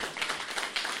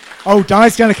Oh,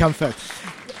 Di's going to come first.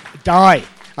 Di.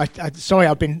 Sorry,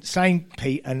 I've been saying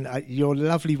Pete and your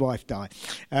lovely wife, Di.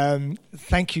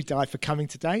 Thank you, Di, for coming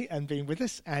today and being with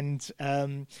us. And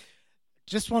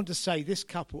just want to say this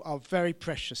couple are very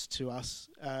precious to us.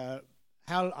 I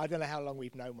don't know how long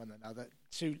we've known one another.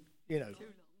 Too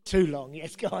long.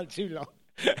 Yes, go on, too long.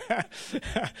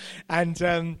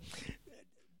 And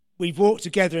we've walked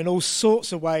together in all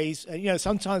sorts of ways.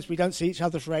 Sometimes we don't see each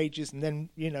other for ages, and then,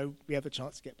 we have a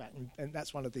chance to get back. And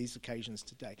that's one of these occasions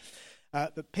today.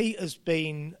 But Pete has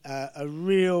been a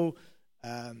real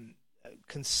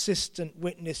consistent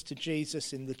witness to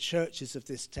Jesus in the churches of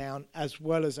this town, as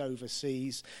well as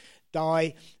overseas.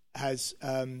 Di has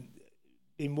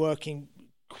been working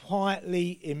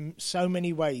quietly in so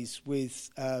many ways with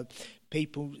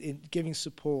people in giving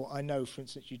support. I know, for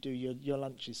instance, you do your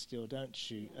lunches still,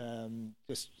 don't you?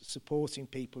 Just supporting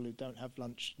people who don't have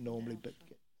lunch normally, but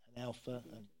get an alpha.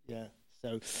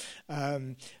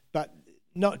 But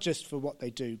not just for what they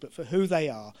do, but for who they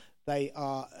are. They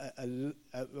are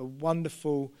a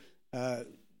wonderful.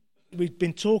 We've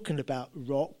been talking about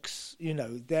rocks,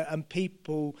 and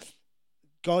people.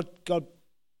 God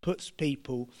puts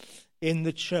people in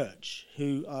the church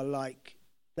who are like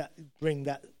that, bring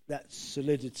that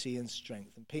solidity and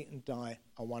strength. And Pete and Di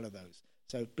are one of those.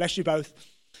 So bless you both.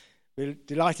 We're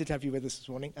delighted to have you with us this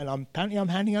morning. And I'm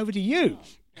handing over to you.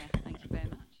 Yeah, thank you very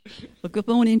much. Well, good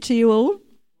morning to you all.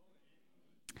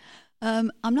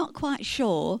 I'm not quite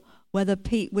sure whether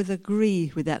Pete would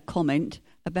agree with that comment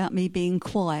about me being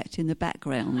quiet in the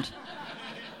background.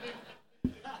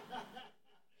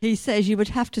 He says you would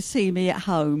have to see me at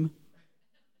home.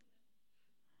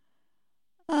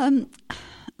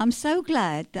 I'm so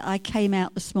glad that I came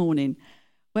out this morning.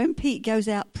 When Pete goes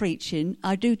out preaching,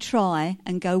 I do try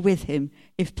and go with him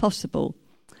if possible.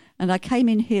 And I came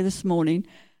in here this morning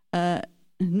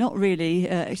not really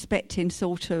expecting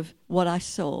sort of what I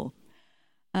saw.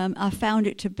 I found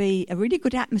it to be a really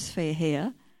good atmosphere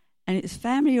here, and it's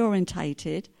family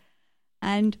orientated,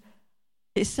 and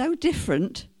it's so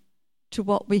different to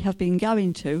what we have been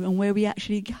going to and where we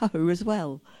actually go as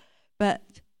well. But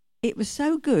it was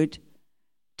so good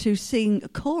to sing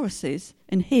choruses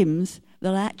and hymns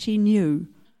that I actually knew.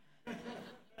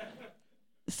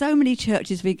 So many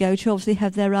churches we go to obviously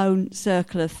have their own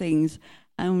circle of things,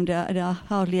 and I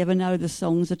hardly ever know the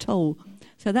songs at all.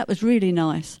 So that was really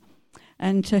nice.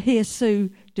 And to hear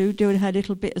Sue doing her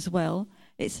little bit as well,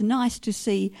 it's nice to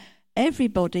see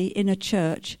everybody in a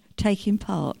church taking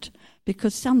part,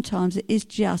 because sometimes it is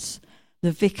just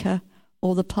the vicar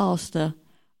or the pastor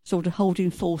sort of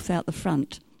holding forth out the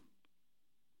front.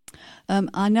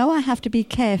 I know I have to be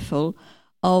careful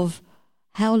of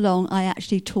how long I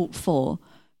actually talk for,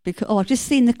 because I've just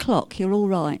seen the clock. You're all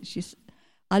right.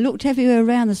 I looked everywhere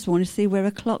around this morning to see where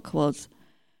a clock was,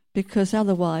 because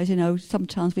otherwise,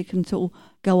 sometimes we can sort of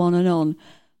go on and on.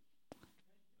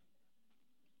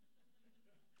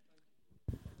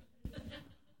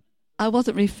 I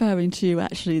wasn't referring to you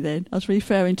actually then. I was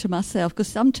referring to myself, because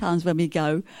sometimes when we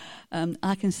go,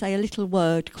 I can say a little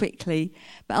word quickly,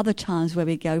 but other times where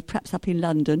we go, perhaps up in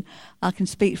London, I can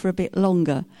speak for a bit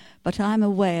longer. But I'm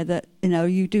aware that,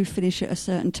 you do finish at a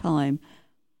certain time.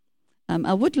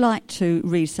 I would like to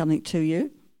read something to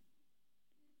you.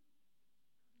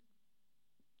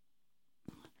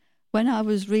 When I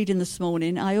was reading this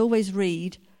morning, I always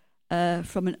read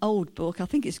from an old book. I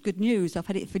think it's Good News. I've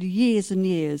had it for years and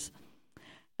years.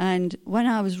 And when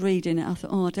I was reading it, I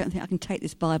thought, I don't think I can take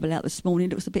this Bible out this morning.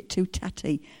 It was a bit too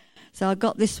tatty. So I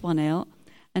got this one out.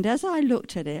 And as I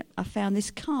looked at it, I found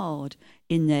this card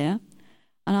in there.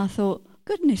 And I thought,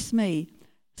 goodness me,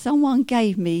 someone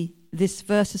gave me this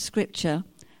verse of scripture.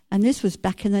 And this was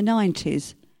back in the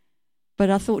 90s.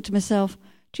 But I thought to myself,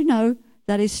 do you know,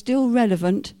 that is still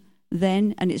relevant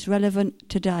then, and it's relevant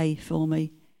today for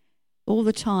me. All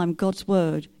the time, God's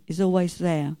word is always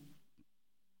there.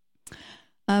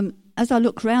 As I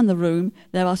look around the room,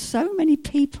 there are so many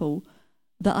people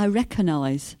that I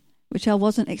recognise, which I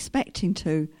wasn't expecting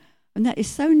to. And that is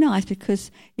so nice,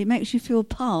 because it makes you feel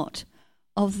part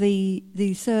of the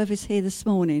service here this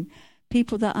morning.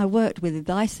 People that I worked with at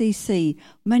the ICC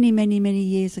many, many, many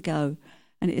years ago.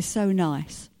 And it is so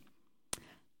nice.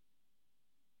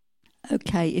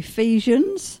 Okay,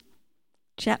 Ephesians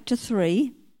chapter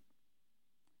 3.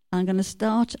 I'm going to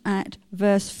start at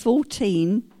verse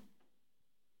 14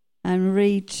 and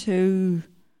read to,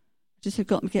 just have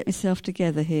got to get myself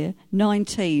together here,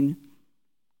 19.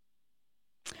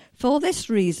 For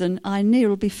this reason I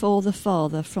kneel before the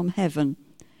Father from heaven.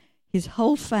 His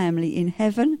whole family in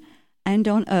heaven and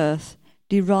on earth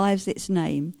derives its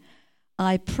name.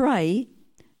 I pray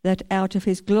that out of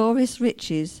his glorious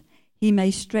riches he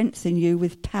may strengthen you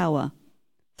with power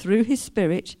through his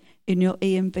Spirit in your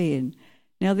inner being.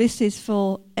 Now, this is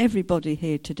for everybody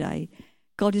here today.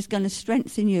 God is going to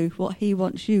strengthen you what he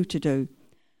wants you to do,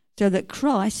 so that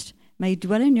Christ may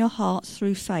dwell in your hearts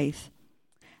through faith.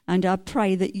 And I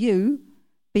pray that you,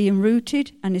 being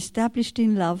rooted and established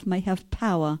in love, may have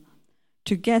power,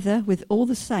 together with all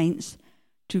the saints,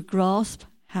 to grasp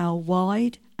how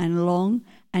wide and long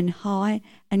and high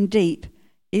and deep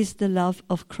is the love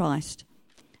of Christ,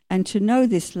 and to know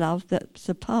this love that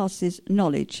surpasses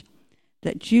knowledge,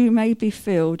 that you may be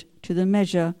filled to the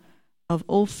measure of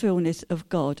all fullness of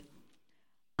God.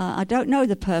 I don't know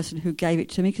the person who gave it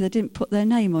to me because I didn't put their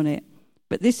name on it,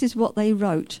 but this is what they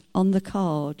wrote on the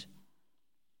card.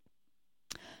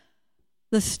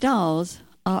 The stars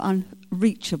are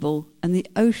unreachable and the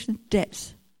ocean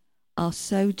depths are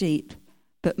so deep,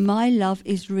 but my love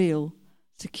is real,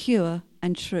 secure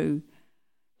and true.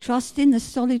 Trust in the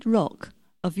solid rock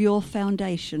of your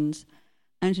foundations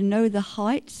and know the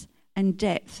heights and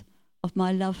depth of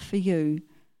my love for you,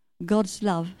 God's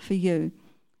love for you.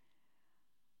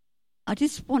 I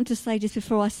just want to say, just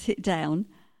before I sit down,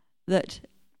 that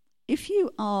if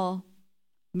you are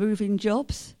moving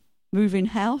jobs, moving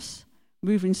house,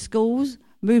 moving schools,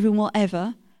 moving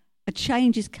whatever, a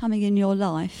change is coming in your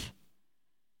life,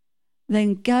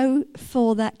 then go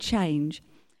for that change.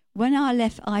 When I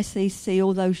left ICC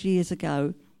all those years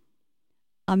ago,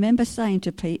 I remember saying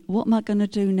to Pete, what am I going to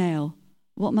do now?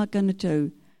 What am I going to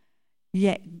do?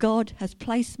 Yet God has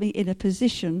placed me in a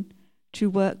position to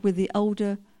work with the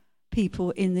older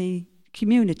people in the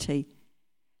community.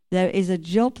 There is a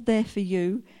job there for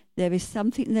you. There is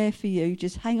something there for you.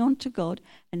 Just hang on to God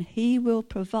and he will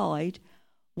provide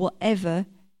whatever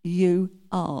you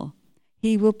are.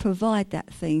 He will provide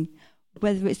that thing.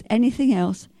 Whether it's anything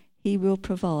else, he will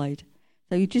provide.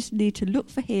 So you just need to look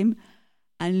for him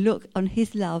and look on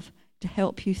his love to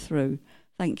help you through.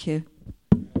 Thank you.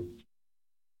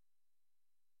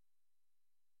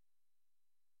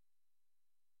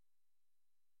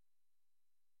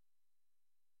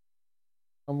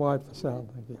 I'm wide for sound,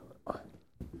 thank you.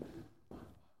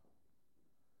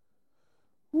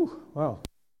 Whew, wow.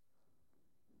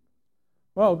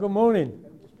 Well, good morning.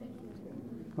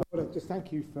 I want to just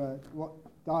thank you for what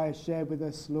Di has shared with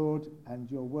us, Lord, and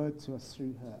your word to us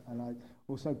through her. And I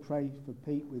also pray for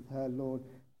Pete with her, Lord.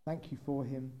 Thank you for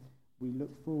him. We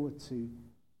look forward to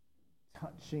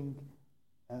touching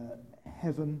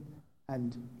heaven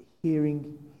and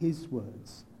hearing his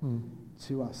words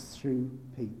to us through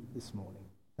Pete this morning.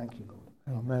 Thank you,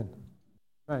 Lord. Amen.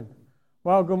 Amen.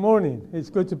 Well, good morning. It's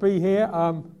good to be here.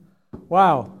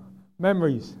 Wow,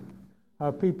 memories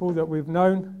of people that we've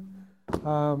known.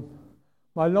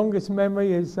 My longest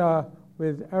memory is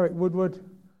with Eric Woodward.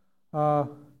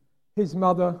 His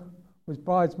mother was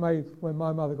bridesmaid when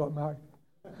my mother got married.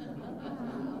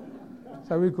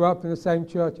 So we grew up in the same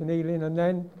church in Ealing, and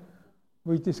then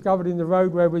we discovered in the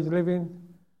road where we was living,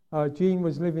 Jean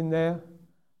was living there,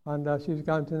 and she was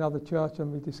going to another church,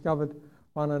 and we discovered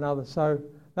one another. So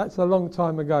that's a long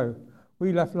time ago.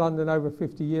 We left London over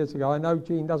 50 years ago. I know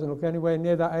Jean doesn't look anywhere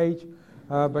near that age,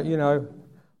 but you know,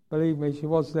 believe me, she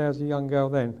was there as a young girl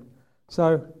then.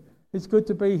 So it's good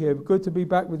to be here. Good to be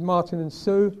back with Martin and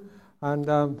Sue, and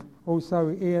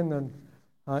also Ian and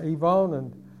Yvonne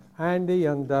and Andy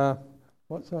and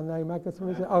what's her name, Agatha,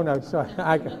 is it? Oh no, sorry,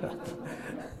 Agatha.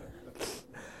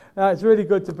 It's really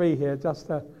good to be here, just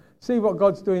to see what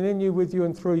God's doing in you, with you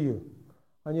and through you.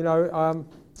 And you know,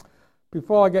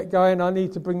 before I get going, I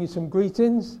need to bring you some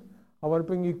greetings. I want to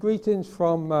bring you greetings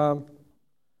from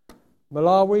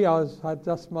Malawi. I had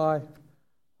just my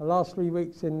last 3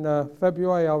 weeks in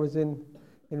February. I was in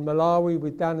Malawi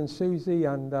with Dan and Susie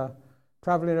and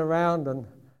travelling around, and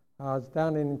I was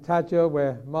down in Taja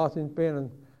where Martin's been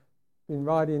and been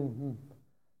riding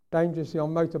dangerously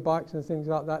on motorbikes and things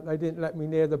like that. They didn't let me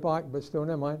near the bike, but still,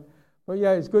 never mind. But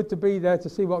yeah, it's good to be there to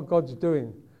see what God's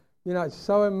doing. You know, it's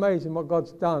so amazing what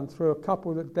God's done through a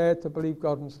couple that dared to believe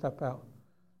God and step out.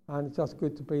 And it's just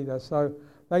good to be there. So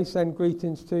they send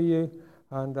greetings to you,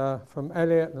 and from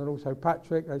Elliot and also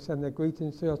Patrick, they send their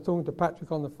greetings to you. I was talking to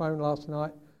Patrick on the phone last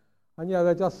night, and yeah,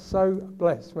 they're just so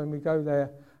blessed when we go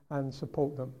there and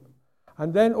support them.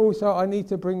 And then also I need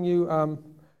to bring you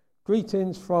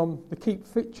greetings from the Keep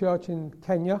Fit Church in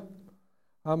Kenya.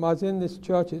 I was in this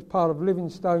church. It's part of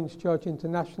Livingstone's Church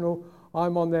International.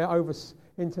 I'm on their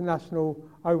International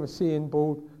Overseeing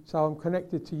Board, so I'm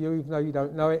connected to you even though you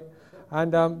don't know it.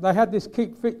 And they had this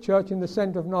Keep Fit Church in the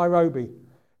centre of Nairobi.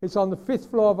 It's on the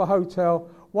 5th floor of a hotel,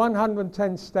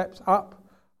 110 steps up,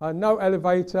 no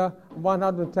elevator,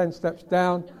 110 steps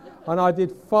down. And I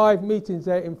did 5 meetings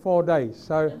there in 4 days.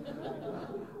 So,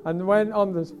 and when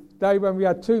on the day when we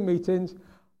had 2 meetings,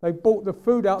 they brought the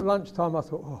food out lunchtime. I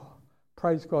thought, oh,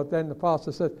 praise God. Then the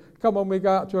pastor said, come on, we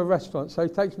go out to a restaurant. So he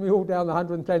takes me all down the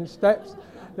 110 steps.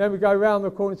 Then we go round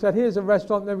the corner and said, here's a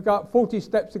restaurant. Then we go up 40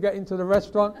 steps to get into the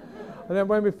restaurant. And then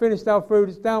when we finished our food,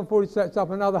 it's down 40 steps,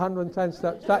 up another 110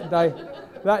 steps. That day,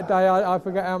 I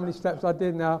forget how many steps I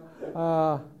did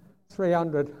now.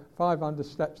 300, 500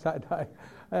 steps that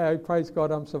day. Praise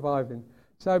God, I'm surviving.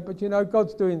 So, but you know,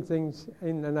 God's doing things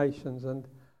in the nations, and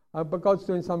but God's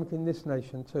doing something in this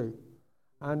nation too.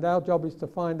 And our job is to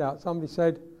find out. Somebody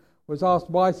was asked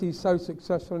why is he so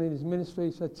successful in his ministry.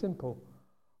 He said, simple.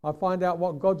 I find out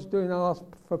what God's doing and ask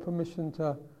for permission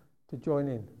to join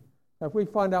in. So if we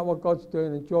find out what God's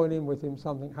doing and join in with him,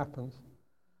 something happens.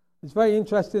 It's very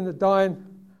interesting that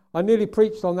I nearly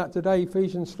preached on that today,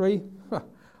 Ephesians 3.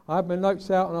 I had my notes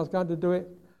out and I was going to do it.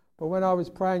 But when I was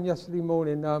praying yesterday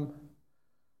morning,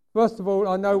 first of all,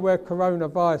 I know where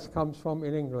coronavirus comes from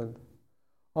in England.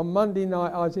 On Monday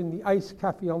night, I was in the Ace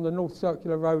Cafe on the North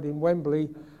Circular Road in Wembley,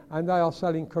 and they are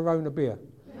selling Corona beer.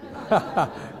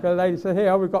 The lady said,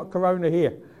 here, we've got Corona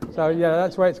here. So, yeah,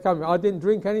 that's where it's coming. I didn't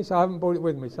drink any, so I haven't brought it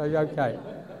with me, so you're okay.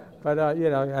 But,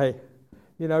 hey,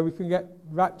 we can get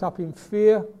wrapped up in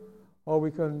fear, or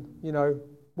we can,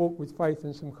 walk with faith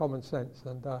and some common sense.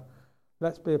 And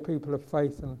let's be a people of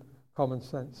faith and common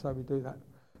sense, so we do that.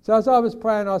 So as I was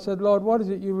praying, I said, Lord, what is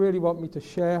it you really want me to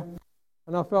share?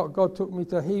 And I felt God took me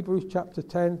to Hebrews chapter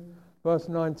 10, verse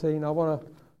 19. I want to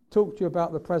talk to you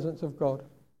about the presence of God.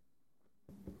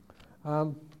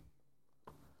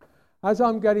 As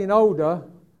I'm getting older,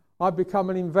 I've become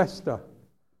an investor.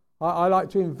 I like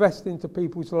to invest into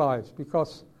people's lives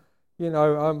because, being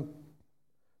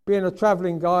a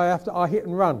travelling guy, I hit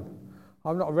and run.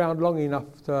 I'm not around long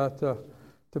enough to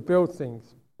build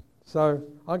things. So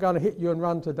I'm going to hit you and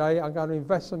run today. I'm going to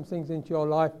invest some things into your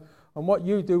life. And what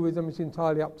you do with them is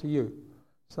entirely up to you.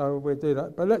 So we'll do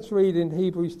that. But let's read in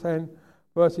Hebrews 10,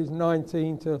 verses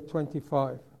 19 to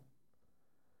 25.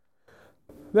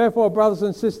 Therefore, brothers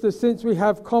and sisters, since we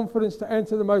have confidence to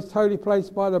enter the most holy place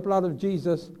by the blood of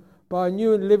Jesus, by a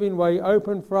new and living way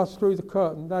opened for us through the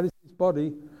curtain, that is his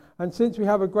body, and since we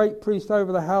have a great priest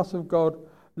over the house of God,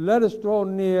 let us draw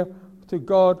near to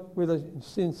God with a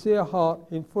sincere heart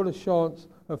in full assurance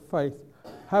of faith,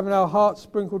 having our hearts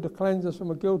sprinkled to cleanse us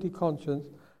from a guilty conscience,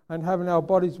 and having our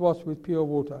bodies washed with pure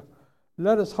water.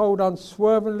 Let us hold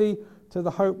unswervingly to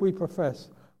the hope we profess,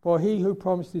 for he who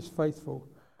promised is faithful.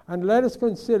 And let us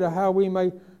consider how we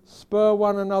may spur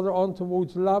one another on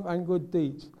towards love and good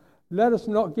deeds. Let us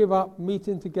not give up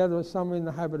meeting together as some are in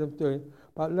the habit of doing,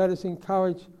 but let us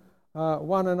encourage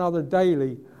one another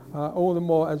daily, all the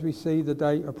more as we see the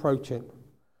day approaching.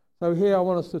 So here I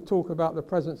want us to talk about the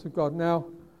presence of God. Now,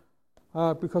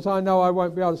 because I know I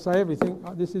won't be able to say everything,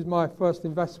 this is my first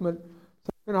investment. So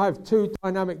I'm going to have 2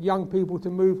 dynamic young people to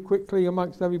move quickly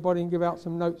amongst everybody and give out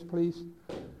some notes, please.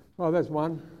 Well, there's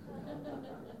one.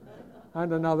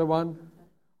 And another one.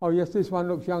 Oh, yes, this one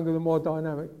looks younger and more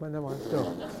dynamic, but never mind,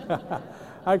 still.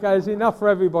 Okay, it's enough for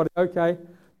everybody. Okay,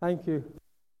 thank you.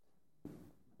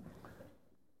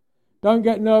 Don't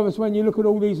get nervous when you look at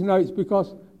all these notes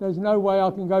because there's no way I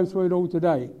can go through it all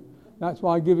today. That's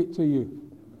why I give it to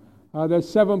you. There's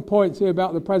 7 points here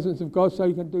about the presence of God, so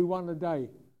you can do one a day,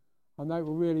 and they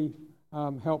will really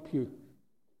help you.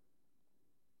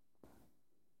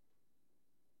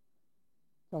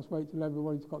 Just wait till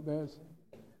everybody's got theirs.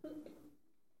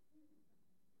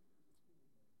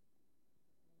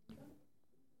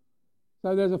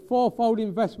 So there's a 4-fold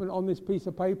investment on this piece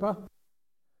of paper.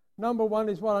 Number 1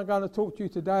 is what I'm going to talk to you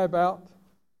today about.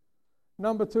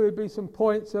 Number 2 would be some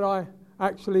points that I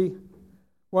actually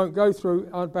won't go through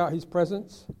about his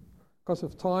presence because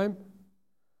of time.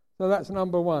 So that's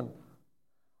number 1.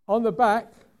 On the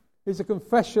back is a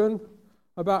confession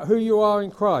about who you are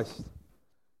in Christ.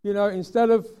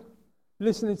 Instead of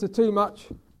listening to too much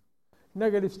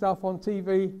negative stuff on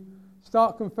TV,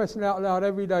 start confessing out loud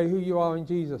every day who you are in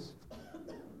Jesus.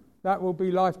 That will be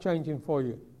life-changing for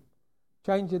you.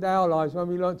 Changed our lives when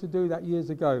we learned to do that years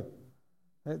ago.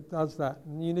 It does that.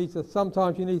 And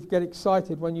sometimes you need to get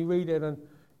excited when you read it, and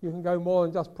you can go more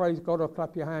than just praise God or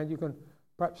clap your hand. You can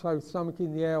perhaps throw something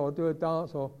in the air or do a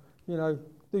dance or,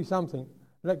 do something.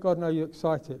 Let God know you're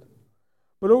excited.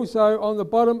 But also on the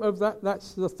bottom of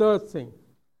that's the third thing.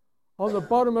 On the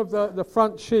bottom of the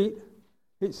front sheet,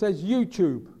 it says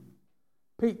YouTube,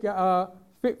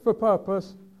 Fit for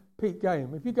Purpose, Peak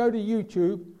Game. If you go to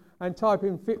YouTube and type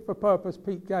in Fit for Purpose,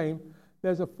 Peak Game,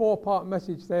 there's a 4-part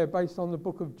message there based on the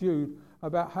book of Jude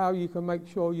about how you can make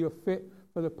sure you're fit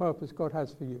for the purpose God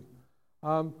has for you.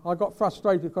 I got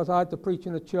frustrated because I had to preach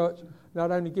in a church and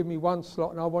they'd only give me one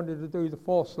slot and I wanted to do the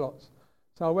 4 slots.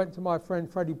 So I went to my friend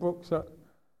Freddie Brooks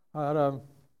down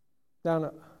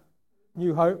at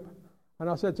New Hope, and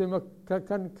I said to him,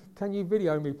 can you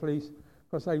video me, please?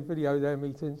 Because they video their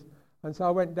meetings. And so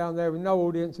I went down there with no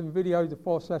audience and videoed the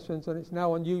 4 sessions, and it's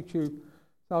now on YouTube.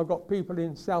 So I've got people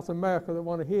in South America that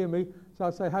want to hear me, so I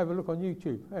say, have a look on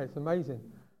YouTube. Yeah, it's amazing.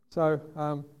 So,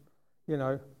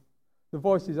 the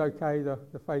voice is okay, the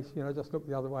face, just look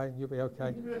the other way and you'll be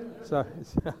okay. So,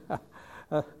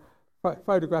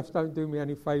 photographs don't do me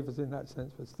any favours in that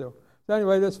sense, but still. So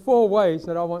anyway, there's 4 ways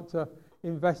that I want to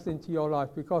invest into your life,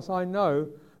 because I know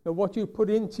that what you put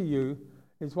into you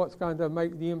is what's going to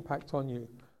make the impact on you.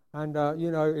 And,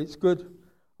 it's good.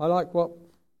 I like what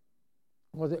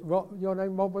was it, Rob, your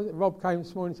name, Rob, was it? Rob came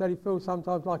this morning and said he feels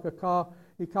sometimes like a car.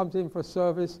 He comes in for a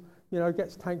service,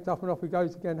 gets tanked up and off he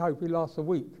goes again, hope he lasts a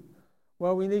week.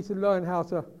 Well, we need to learn how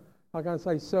to,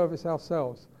 service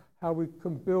ourselves, how we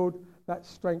can build that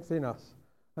strength in us.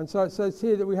 And so it says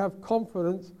here that we have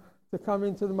confidence to come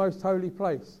into the most holy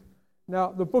place.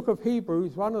 Now, the book of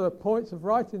Hebrews, one of the points of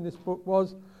writing this book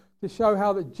was to show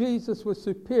how that Jesus was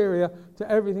superior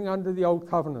to everything under the old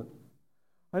covenant.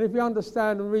 And if you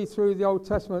understand and read through the Old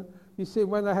Testament, you see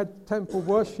when they had temple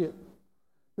worship,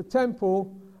 the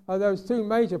temple, there was 2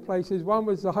 major places. One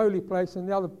was the holy place and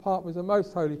the other part was the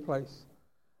most holy place.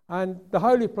 And the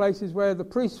holy place is where the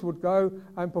priests would go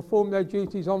and perform their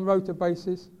duties on rota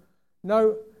basis.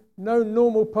 No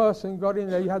normal person got in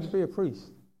there, you had to be a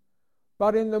priest.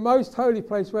 But in the most holy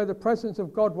place where the presence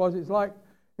of God was, it's like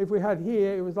if we had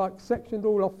here, it was like sectioned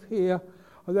all off here.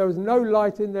 There was no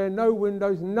light in there, no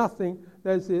windows, nothing.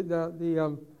 There's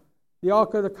the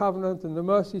Ark of the Covenant and the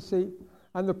mercy seat,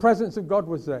 and the presence of God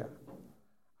was there.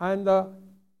 And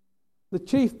the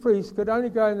chief priest could only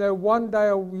go in there 1 day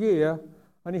a year,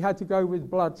 and he had to go with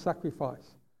blood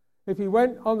sacrifice. If he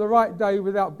went on the right day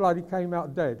without blood, he came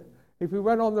out dead. If he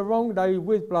went on the wrong day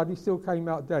with blood, he still came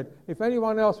out dead. If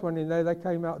anyone else went in there, they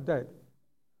came out dead.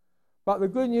 But the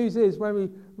good news is, when we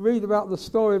read about the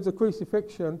story of the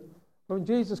crucifixion, when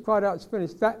Jesus cried out, it's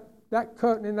finished, that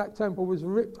curtain in that temple was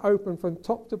ripped open from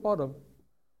top to bottom.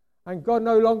 And God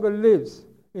no longer lives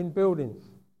in buildings.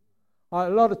 A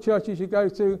lot of churches you go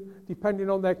to, depending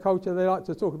on their culture, they like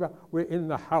to talk about, we're in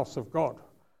the house of God.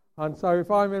 And so if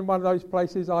I'm in one of those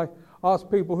places, I ask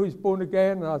people who's born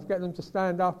again, and I get them to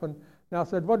stand up, and I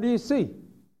said, what do you see?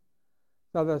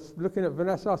 So they're looking at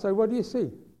Vanessa, I say, what do you see?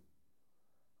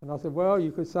 And I said, well,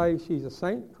 you could say she's a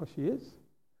saint, because she is.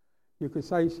 You could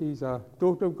say she's a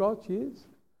daughter of God, she is.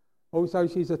 Also,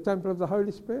 she's a temple of the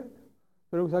Holy Spirit,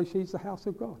 but also she's the house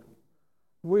of God.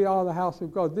 We are the house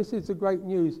of God. This is the great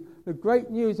news. The great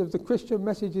news of the Christian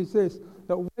message is this,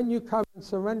 that when you come and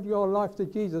surrender your life to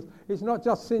Jesus, it's not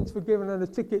just sins forgiven and a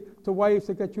ticket to wave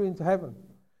to get you into heaven.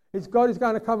 It's God is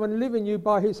going to come and live in you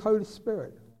by his Holy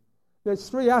Spirit. There's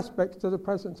 3 aspects to the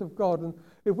presence of God, and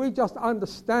if we just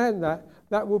understand that,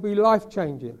 that will be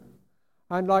life-changing.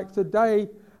 And like today,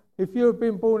 if you have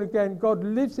been born again, God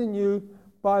lives in you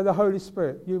by the Holy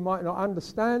Spirit. You might not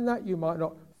understand that, you might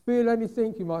not feel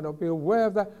anything, you might not be aware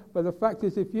of that, but the fact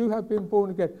is, if you have been born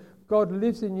again, God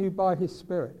lives in you by his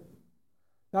Spirit.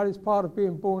 That is part of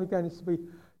being born again, is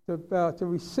to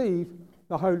receive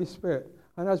the Holy Spirit.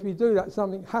 And as we do that,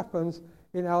 something happens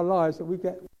in our lives, that we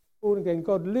get born again.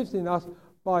 God lives in us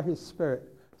by his Spirit.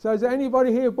 So is there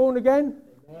anybody here born again?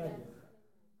 Amen.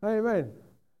 Amen.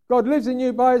 God lives in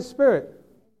you by his Spirit.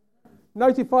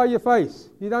 Notify your face.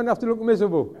 You don't have to look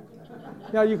miserable.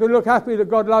 You can look happy that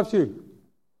God loves you.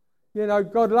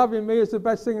 God loving me is the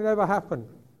best thing that ever happened.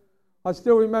 I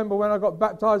still remember when I got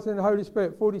baptized in the Holy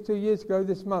Spirit 42 years ago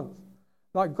this month.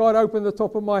 Like God opened the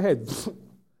top of my head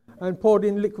and poured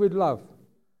in liquid love.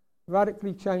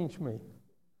 Radically changed me.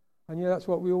 And that's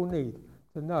what we all need,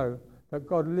 to know that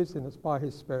God lives in us by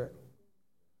his Spirit.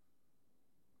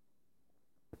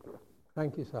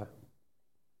 Thank you, sir.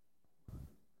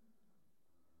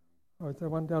 Oh, is there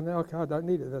one down there? Okay, I don't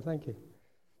need it there, thank you.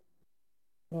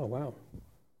 Oh, wow.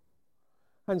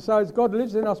 And so as God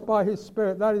lives in us by his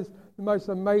Spirit, that is the most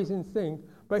amazing thing.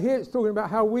 But here it's talking about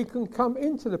how we can come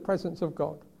into the presence of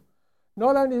God.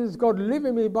 Not only does God live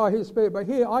in me by his Spirit, but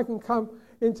here I can come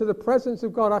into the presence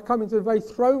of God. I come into the very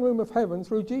throne room of heaven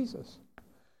through Jesus.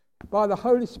 By the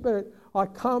Holy Spirit, I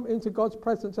come into God's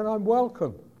presence and I'm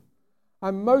welcome.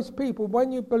 And most people,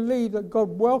 when you believe that God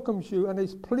welcomes you and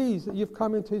is pleased that you've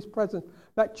come into his presence,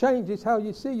 that changes how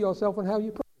you see yourself and how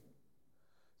you pray.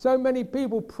 So many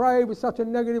people pray with such a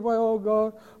negative way. Oh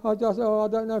God, I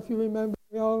don't know if you remember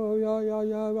me.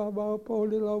 Oh, poor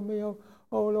little old me. Oh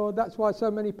Lord, that's why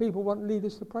so many people want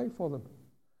leaders to pray for them.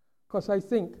 because they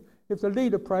think if the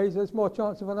leader prays, there's more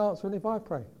chance of an answer than if I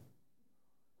pray.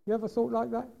 You ever thought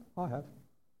like that? I have.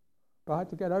 But I had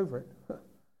to get over it.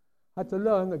 I had to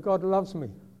learn that God loves me.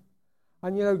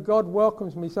 And, you know, God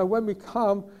welcomes me. So when we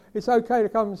come, it's okay to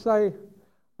come and say,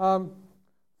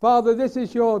 Father, this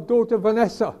is your daughter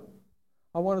Vanessa.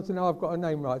 I wanted to know I've got a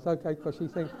name right. It's okay because she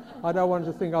thinks, I don't want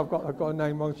her to think I've got a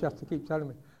name wrong. She has to keep telling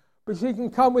me. But she can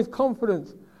come with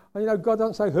confidence. And, you know, God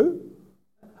doesn't say, who?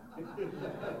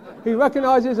 He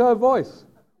recognises her voice.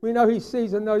 We know he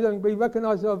sees and knows everything, but he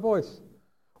recognises her voice.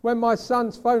 When my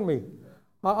sons phone me,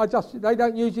 they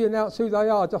don't usually announce who they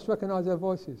are, I just recognise their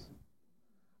voices.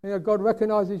 You know, God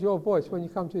recognises your voice when you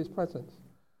come to his presence.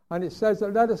 And it says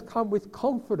that let us come with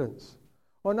confidence.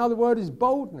 Or another word is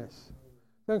boldness.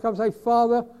 Then come and say,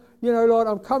 Father, you know, Lord,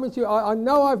 I'm coming to you. I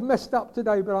know I've messed up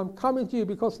today, but I'm coming to you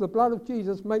because the blood of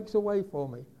Jesus makes a way for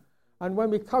me. And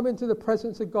when we come into the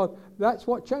presence of God, that's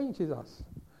what changes us.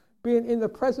 Being in the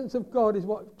presence of God is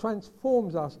what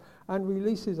transforms us and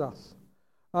releases us.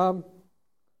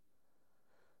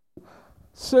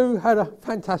 Sue had a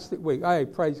fantastic week. Hey,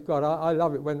 praise God. I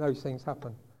love it when those things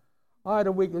happen. I had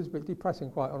a week that was a bit depressing,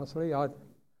 quite honestly. I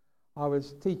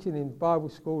was teaching in Bible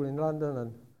school in London,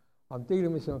 and I'm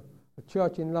dealing with a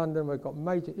church in London where we've got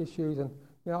major issues, and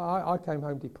you know, I came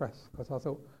home depressed because I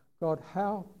thought, God,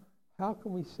 how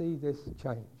can we see this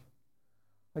change?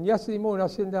 And yesterday morning I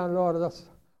was sitting down, Lord,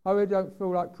 I really don't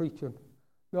feel like preaching.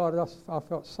 Lord, I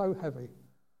felt so heavy.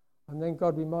 And then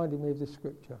God reminded me of this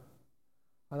scripture.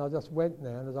 And I just went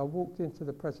there, and as I walked into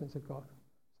the presence of God,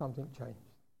 something changed.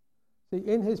 See,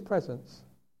 in his presence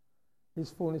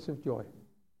is fullness of joy.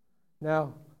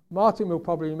 Now, Martin will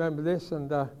probably remember this, and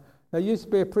there used to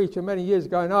be a preacher many years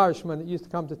ago, an Irishman that used to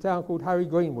come to town called Harry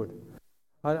Greenwood.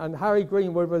 And Harry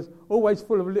Greenwood was always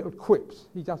full of little quips.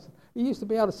 He used to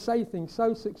be able to say things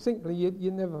so succinctly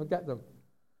you'd never forget them.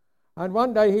 And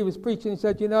one day he was preaching, he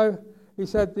said, you know, he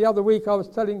said, the other week I was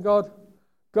telling God,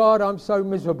 I'm so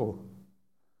miserable.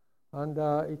 And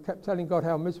he kept telling God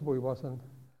how miserable he was, and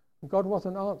God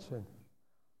wasn't answering.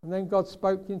 And then God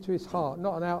spoke into his heart,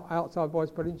 not an outside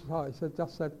voice, but into his heart. He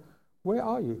just said, where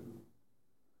are you?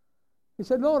 He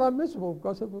said, Lord, I'm miserable.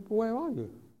 God said, but where are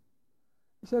you?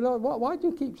 He said, Lord, why do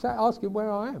you keep asking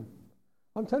where I am?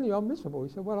 I'm telling you I'm miserable. He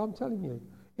said, well, I'm telling you,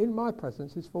 in my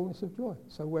presence is fullness of joy.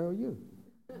 So where are you?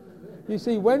 You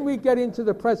see, when we get into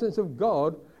the presence of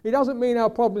God, it doesn't mean our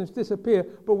problems disappear,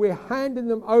 but we're handing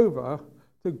them over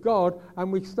to God,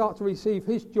 and we start to receive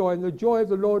his joy, and the joy of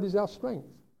the Lord is our strength.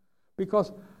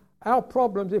 Because our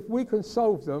problems, if we can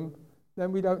solve them,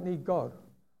 then we don't need God.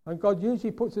 And God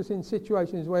usually puts us in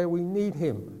situations where we need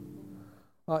him.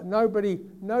 Nobody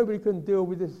can deal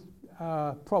with this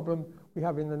problem we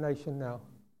have in the nation now.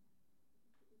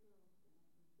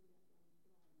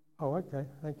 Oh, okay,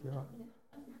 thank you.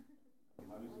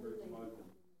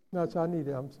 No, so I need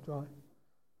it, I'm dry.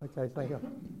 Okay, thank you.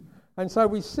 And so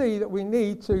we see that we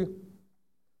need to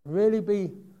really be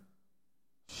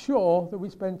sure that we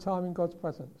spend time in God's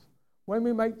presence. When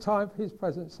we make time for his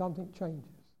presence, something changes.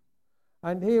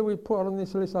 And here we put on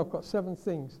this list, I've got 7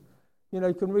 things. You know,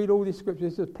 you can read all these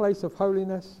scriptures. It's a place of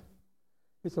holiness.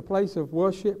 It's a place of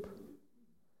worship.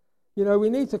 You know, we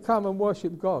need to come and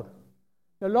worship God.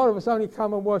 A lot of us only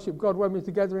come and worship God when we're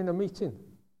together in a meeting.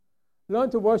 Learn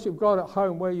to worship God at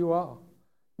home where you are.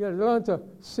 You know, learn to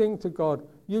sing to God.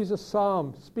 Use a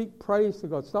psalm. Speak praise to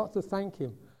God. Start to thank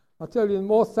him. I tell you, the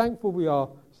more thankful we are,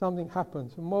 something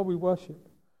happens. The more we worship.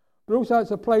 But also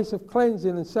it's a place of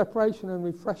cleansing and separation and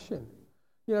refreshing.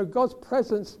 You know, God's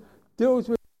presence deals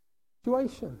with the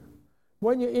situation.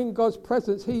 When you're in God's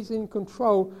presence, he's in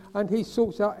control and he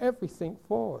sorts out everything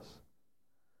for us.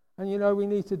 And, you know, we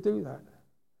need to do that.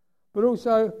 But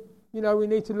also, you know, we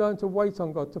need to learn to wait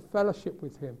on God, to fellowship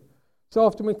with him. So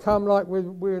often we come like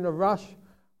we're in a rush.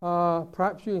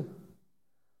 Perhaps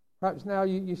now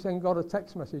you send God a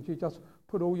text message. You just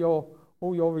put all your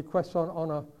requests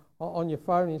on your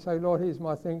phone and you say, Lord, here's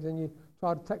my things, and you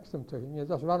try to text them to him. You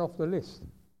just run off the list.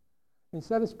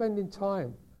 Instead of spending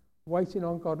time waiting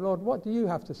on God, Lord, what do you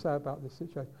have to say about this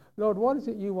situation? Lord, what is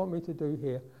it you want me to do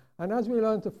here? And as we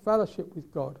learn to fellowship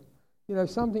with God, you know,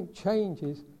 something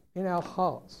changes in our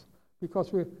hearts,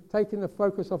 because we're taking the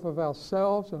focus off of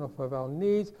ourselves and off of our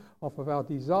needs, off of our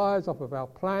desires, off of our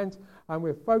plans, and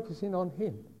we're focusing on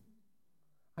him.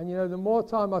 And, you know, the more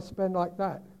time I spend like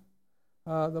that,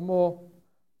 the more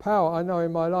power I know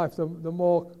in my life, the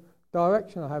more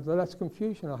direction I have, the less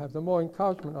confusion I have, the more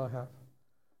encouragement I have.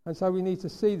 And so we need to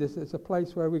see this. It's a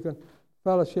place where we can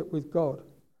fellowship with God.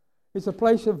 It's a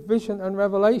place of vision and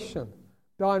revelation.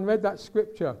 Diane read that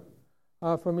scripture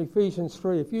from Ephesians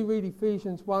 3. If you read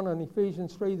Ephesians 1 and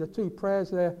Ephesians 3, the 2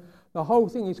 prayers there, The whole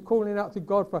thing is calling out to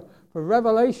God for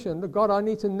revelation. That God, I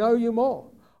need to know you more.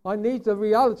 I need the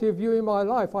reality of you in my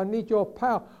life. I need your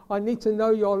power. I need to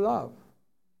know your love.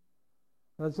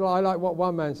 That's why I like what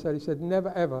one man said. He said,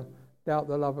 never ever doubt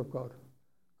the love of God.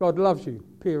 God loves you,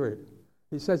 period.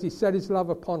 He says he set his love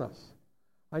upon us.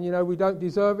 And you know, we don't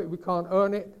deserve it, we can't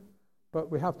earn it, but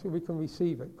we can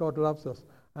receive it. God loves us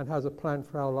and has a plan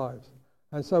for our lives.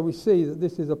 And so we see that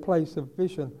this is a place of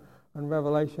vision and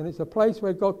revelation. It's a place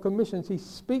where God commissions, he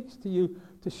speaks to you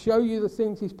to show you the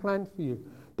things he's planned for you.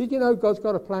 Did you know God's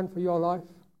got a plan for your life?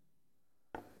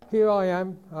 Here I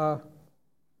am.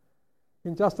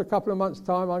 In just a couple of months'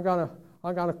 time, I'm going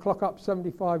to clock up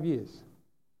 75 years.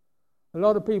 A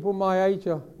lot of people my age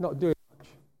are not doing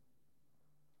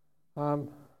much.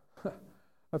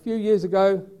 A few years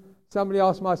ago, somebody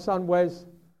asked my son Wes,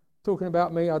 talking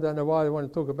about me. I don't know why they want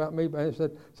to talk about me, but he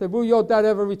said, will your dad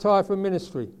ever retire from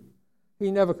ministry?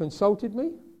 He never consulted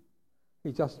me.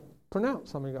 He just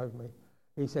pronounced something over me.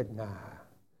 He said, nah.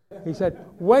 He said,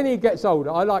 when he gets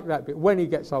older, I like that bit, when he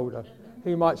gets older,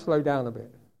 he might slow down a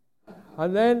bit.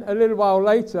 And then a little while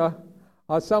later,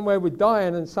 I was somewhere with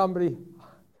Diane and somebody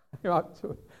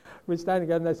was standing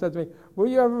there and they said to me, will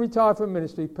you ever retire from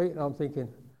ministry, Pete? And I'm thinking,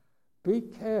 be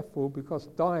careful because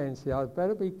Diane's here. I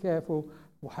better be careful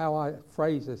how I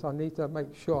phrase this. I need to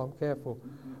make sure I'm careful.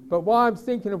 But while I'm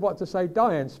thinking of what to say,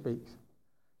 Diane speaks.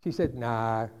 She said,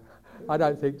 nah, I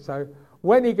don't think so.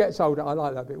 When he gets older, I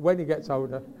like that bit, when he gets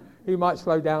older, he might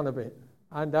slow down a bit.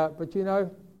 And but you know,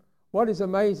 what is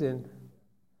amazing,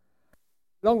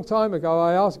 a long time ago,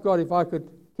 I asked God if I could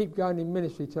keep going in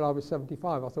ministry till I was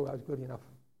 75. I thought that was good enough.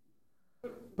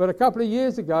 But a couple of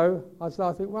years ago, I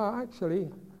started thinking, well, actually,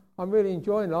 I'm really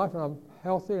enjoying life and I'm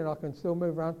healthy and I can still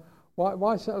move around.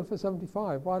 Why settle for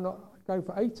 75? Why not go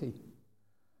for 80?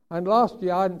 And last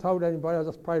year, I hadn't told anybody. I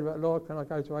just prayed about, Lord, can I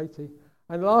go to 80?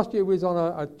 And last year, we was on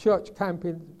a church camp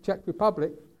in Czech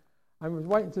Republic and was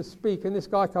waiting to speak. And this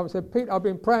guy came and said, Pete, I've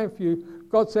been praying for you.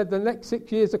 God said the next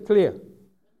 6 years are clear.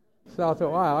 So I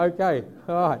thought, wow, okay,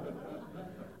 all right.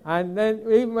 And then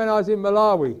even when I was in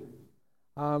Malawi,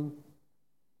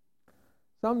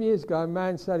 some years ago, a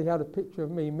man said he had a picture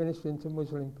of me ministering to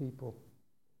Muslim people.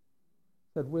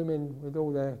 Said women with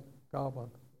all their garb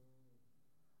on.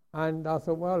 And I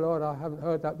thought, well, Lord, I haven't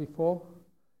heard that before.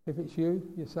 If it's you,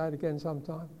 you say it again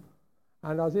sometime.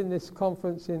 And I was in this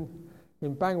conference in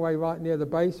Bangway, right near the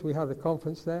base. We had a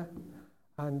conference there.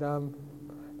 And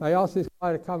they asked this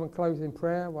guy to come and close in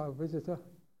prayer while a visitor.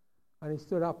 And he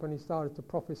stood up and he started to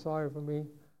prophesy over me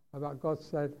about God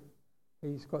said,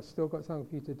 he's still got something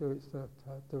for you to do. It's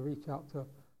to reach out to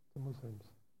Muslims.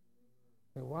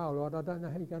 I think, wow, Lord, I don't know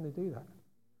how you're going to do that.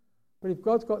 But if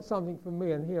God's got something for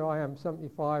me, and here I am,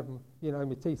 75, and, you know,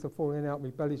 my teeth are falling out,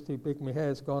 my belly's too big, my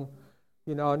hair's gone,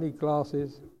 you know, I need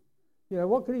glasses. You know,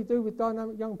 what could he do with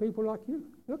dynamic young people like you?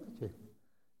 Look at you.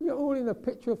 You're all in the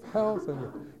picture of health,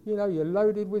 and, you know, you're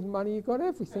loaded with money, you've got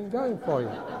everything going for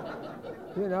you.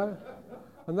 You know.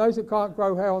 And those that can't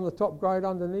grow hair on the top, grow it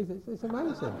underneath, it's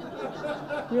amazing.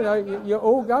 You know, you're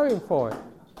all going for it.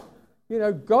 You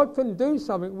know, God can do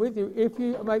something with you if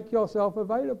you make yourself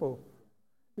available.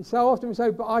 So often we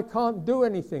say, but I can't do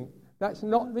anything. That's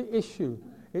not the issue.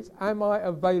 It's, am I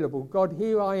available? God,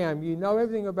 here I am. You know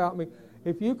everything about me.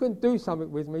 If you can do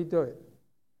something with me, do it.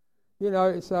 You know,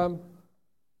 it's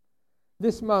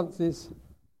this month is,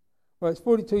 well, it's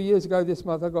 42 years ago this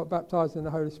month I got baptized in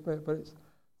the Holy Spirit, but it's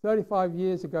 35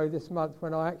 years ago this month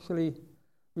when I actually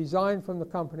resigned from the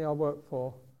company I worked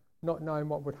for, not knowing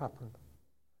what would happen.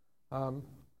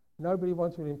 Nobody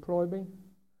wanted to employ me.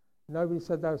 Nobody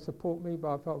said they would support me,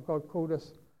 but I felt God called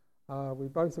us. We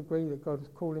both agreed that God was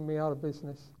calling me out of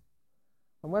business.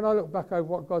 And when I look back over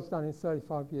what God's done in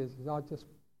 35 years, I'm just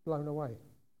blown away.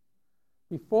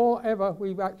 Before ever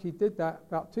we actually did that,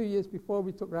 about 2 years before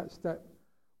we took that step,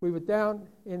 we were down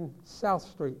in South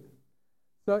Street,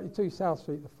 32 South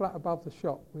Street, the flat above the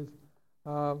shop, with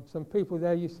some people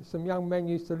there, some young men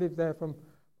used to live there from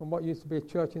what used to be a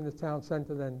church in the town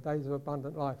centre then, Days of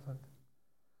Abundant Life.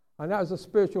 And that was a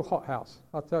spiritual hothouse,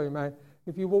 I'll tell you, man.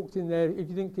 If you walked in there, if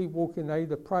you didn't keep walking there,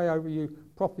 they'd pray over you,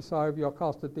 prophesy over you, or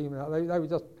cast a demon out.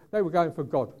 They were going for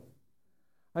God.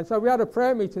 And so we had a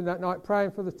prayer meeting that night,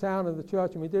 praying for the town and the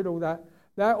church, and we did all that.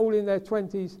 They're all in their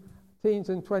 20s, teens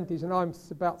and 20s, and I'm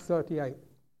about 38.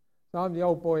 So I'm the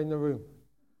old boy in the room.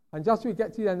 And just as we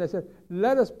get to the end, they said,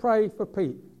 let us pray for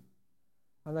Pete.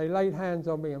 And they laid hands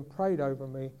on me and prayed over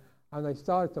me, and they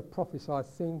started to prophesy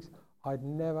things I'd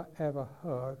never, ever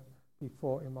heard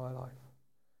before in my life.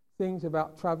 Things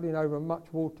about travelling over much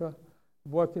water,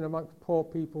 working amongst poor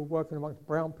people, working amongst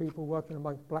brown people, working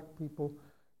amongst black people,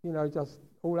 you know, just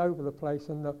all over the place,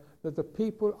 and that the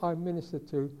people I minister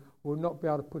to will not be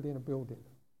able to put in a building.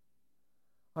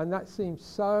 And that seemed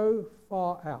so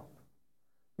far out,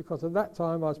 because at that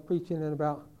time I was preaching in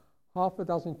about half a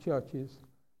dozen churches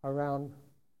around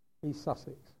East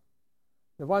Sussex.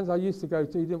 The ones I used to go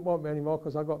to didn't want me anymore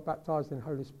because I got baptised in the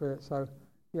Holy Spirit, so,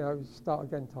 it was start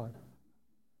again time.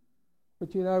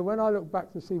 But when I look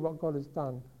back to see what God has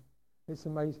done, it's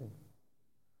amazing.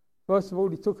 First of all,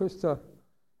 he took us to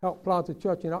help plant a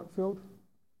church in Uckfield.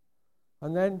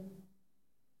 And then,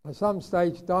 at some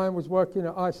stage, Diane was working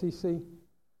at ICC,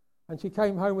 and she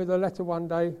came home with a letter one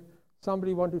day.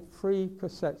 Somebody wanted free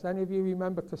cassettes. Any of you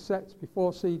remember cassettes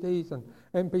before CDs and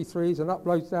MP3s and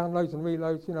uploads, downloads and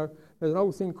reloads? There's an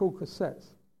old thing called cassettes.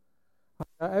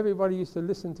 Everybody used to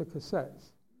listen to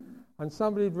cassettes. And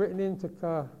somebody had written into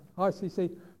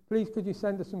ICC, please could you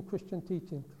send us some Christian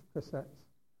teaching cassettes?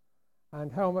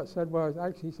 And Helmut said, well,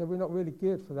 actually, he said, we're not really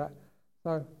geared for that.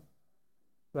 So,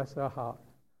 bless her heart.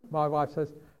 My wife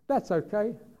says, that's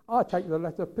okay. I'll take the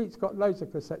letter. Pete's got loads of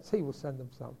cassettes. He will send them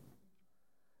some.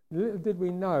 Little did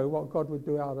we know what God would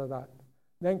do out of that.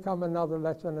 Then come another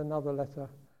letter and another letter.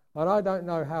 And I don't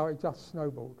know how it just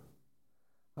snowballed.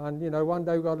 And, one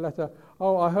day we got a letter,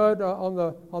 I heard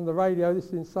on the radio, this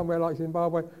is in somewhere like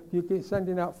Zimbabwe, you keep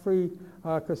sending out free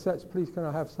cassettes, please can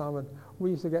I have some? And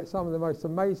we used to get some of the most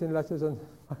amazing letters and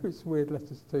most weird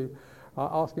letters too,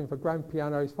 asking for grand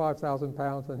pianos,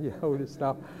 £5,000 and all this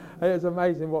stuff. It was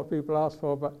amazing what people asked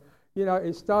for, but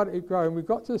it started growing. We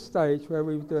got to a stage where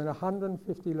we were doing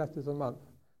 150 letters a month,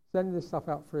 sending this stuff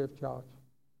out free of charge.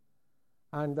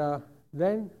 And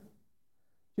then,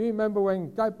 do you remember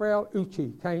when Gabriel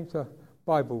Uchi came to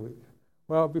Bible Week?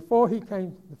 Well, before he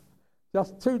came,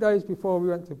 just 2 days before we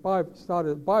went to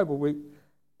started Bible Week,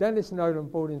 Dennis Nolan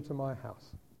brought him to my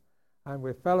house. And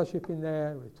we're fellowshipping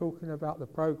there, we're talking about the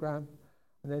program.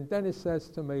 And then Dennis says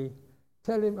to me,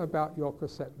 tell him about your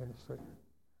cassette ministry.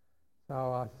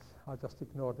 So I just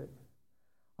ignored it.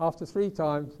 After 3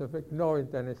 times of ignoring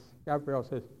Dennis, Gabriel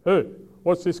says, hey,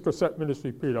 what's this cassette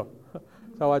ministry, Peter?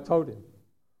 So I told him,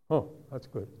 oh, that's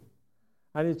good.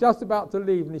 And he's just about to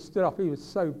leave, and he stood up. He was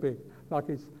so big, like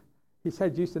his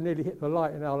head used to nearly hit the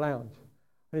light in our lounge.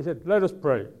 And he said, let us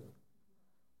pray.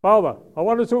 Father, I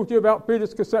want to talk to you about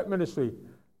Peter's cassette ministry.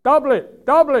 Double it,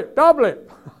 double it, double it.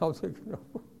 I was thinking,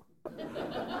 oh.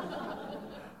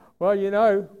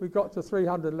 Well, we got to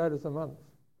 300 letters a month.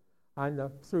 And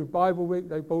through Bible Week,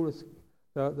 they bought us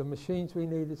the machines we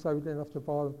needed so we didn't have to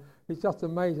buy them. It's just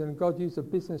amazing. And God used a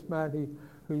businessman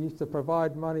who used to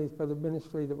provide money for the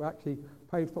ministry that actually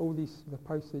paid for all the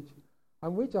postage.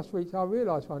 And we just reached, I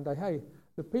realised one day, hey,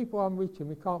 the people I'm reaching,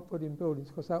 we can't put in buildings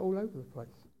because they're all over the place.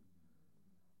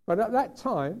 But at that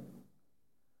time,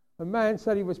 a man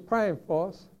said he was praying for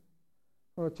us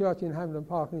from a church in Hampden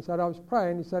Park. And he said, I was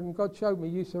praying, he said, and God showed me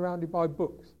you surrounded by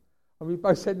books. And we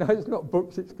both said, no, it's not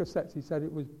books, it's cassettes. He said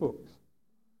it was books.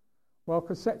 Well,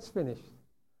 cassettes finished.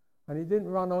 And he didn't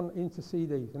run on into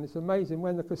CDs. And it's amazing,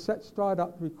 when the cassettes dried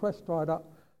up, the requests dried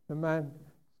up, the man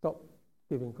stopped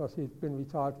giving because he'd been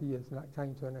retired for years and that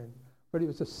came to an end. But it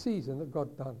was a season that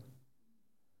God done.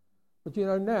 But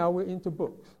now we're into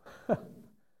books.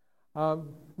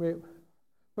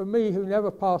 For me, who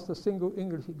never passed a single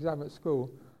English exam at school,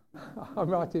 I'm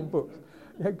writing books.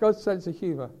 God's sense of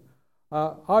humour.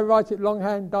 I write it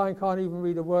longhand. Diane can't even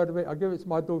read a word of it. I give it to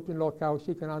my daughter-in-law, Carol.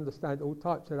 She can understand it all,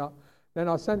 types it up. Then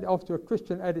I send it off to a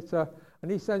Christian editor, and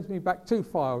he sends me back 2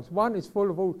 files. One is full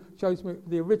of shows me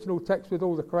the original text with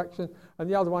all the corrections, and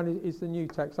the other one is the new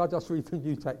text. I just read the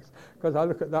new text, because I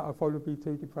look at that, I'll probably be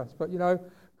too depressed. But,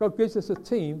 God gives us a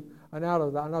team, and out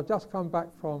of that, and I've just come back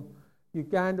from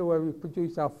Uganda, where we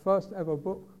produced our first ever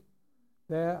book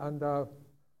there,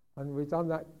 and we've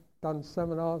done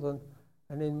seminars,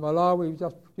 and in Malawi, we've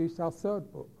just produced our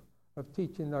 3rd book of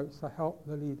teaching notes to help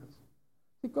the leaders.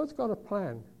 See, God's got a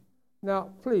plan.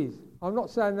 Now, please, I'm not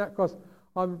saying that because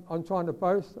I'm trying to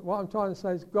boast. What I'm trying to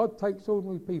say is God takes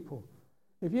ordinary people.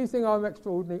 If you think I'm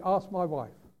extraordinary, ask my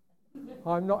wife.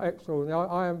 I'm not extraordinary.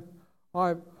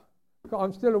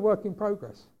 I'm still a work in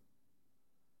progress.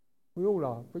 We all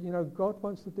are. But, God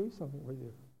wants to do something with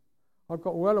you. I've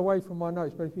got well away from my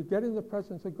notes, but if you get in the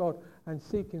presence of God and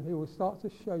seek Him, He will start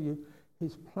to show you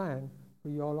His plan for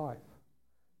your life.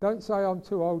 Don't say I'm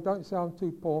too old. Don't say I'm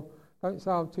too poor. Don't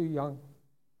say I'm too young.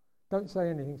 Don't say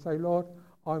anything. Say, Lord,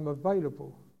 I'm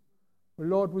available.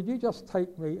 Lord, would you just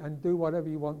take me and do whatever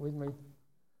you want with me?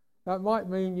 That might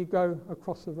mean you go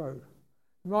across the road.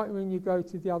 It might mean you go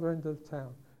to the other end of the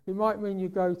town. It might mean you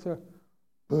go to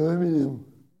Birmingham.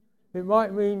 It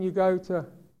might mean you go to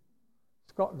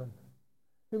Scotland.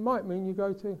 It might mean you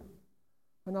go to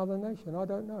another nation. I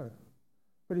don't know.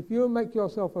 But if you make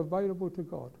yourself available to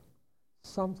God,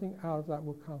 something out of that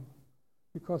will come.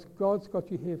 Because God's got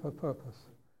you here for a purpose.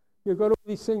 You've got all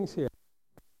these things here.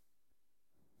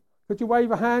 Could you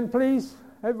wave a hand, please?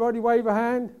 Everybody wave a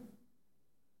hand.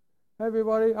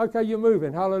 Everybody. Okay, you're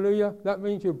moving. Hallelujah. That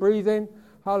means you're breathing.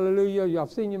 Hallelujah.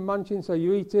 I've seen you munching, so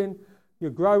you're eating.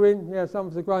 You're growing. Yeah, some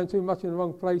of us are growing too much in the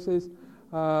wrong places.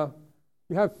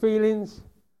 You have feelings.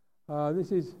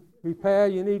 This is repair.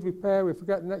 You need repair. We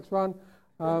forget the next one.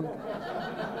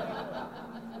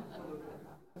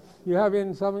 You're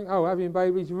having something. Oh, having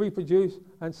babies. You reproduce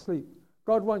and sleep.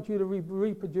 God wants you to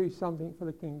reproduce something for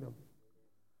the kingdom.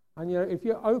 And if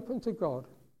you're open to God,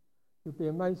 you'll be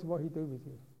amazed at what He'll do with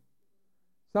you.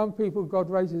 Some people God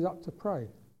raises up to pray.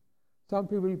 Some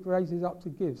people He raises up to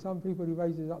give. Some people He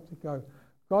raises up to go.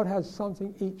 God has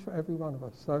something each for every one of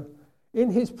us. So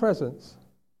in His presence,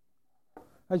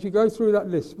 as you go through that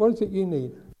list, what is it you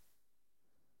need?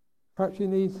 Perhaps you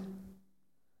need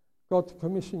God to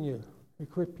commission you,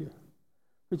 equip you.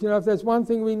 But if there's one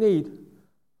thing we need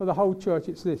for the whole church,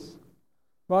 it's this.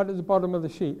 Right at the bottom of the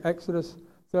sheet, Exodus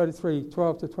 33,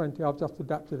 12 to 20. I've just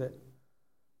adapted it.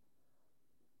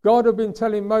 God had been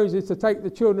telling Moses to take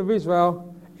the children of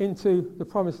Israel into the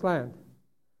promised land.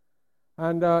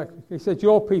 And He said,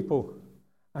 your people.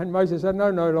 And Moses said, no,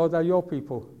 Lord, they're your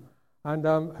people. And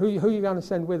who are you going to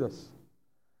send with us?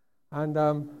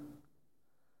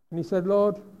 And he said,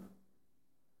 Lord,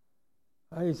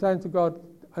 and he's saying to God,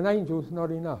 an angel's not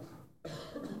enough.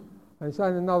 And he's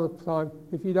saying another time,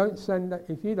 if you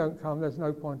don't come, there's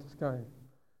no point us going.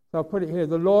 So I'll put it here.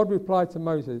 The Lord replied to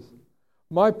Moses,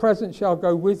 my presence shall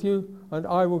go with you, and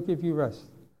I will give you rest.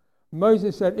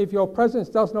 Moses said, if your presence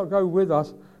does not go with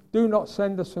us, do not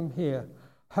send us from here.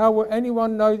 How will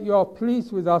anyone know that you are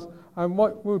pleased with us, and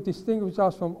what will distinguish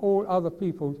us from all other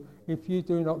peoples if you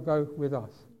do not go with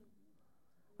us?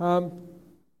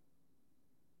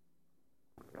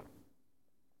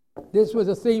 This was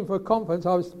a theme for a conference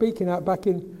I was speaking at back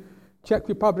in Czech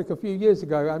Republic a few years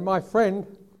ago, and my friend,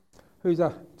 who's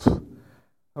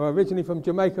originally from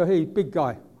Jamaica, big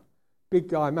guy,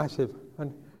 massive,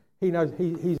 and he knows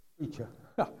he's a preacher.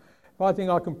 If I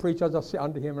think I can preach, I just sit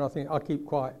under him and I think I'll keep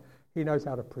quiet. He knows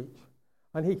how to preach.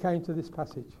 And he came to this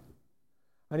passage.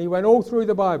 And he went all through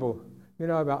the Bible,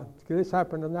 about this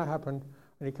happened and that happened,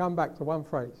 and he came back to one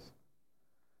phrase.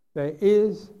 There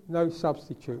is no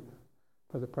substitute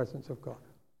for the presence of God.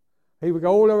 He would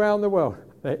go all around the world.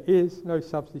 There is no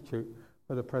substitute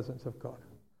for the presence of God.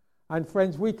 And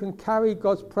friends, we can carry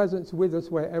God's presence with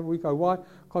us wherever we go. Why?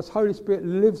 Because Holy Spirit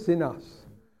lives in us.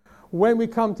 When we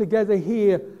come together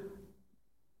here,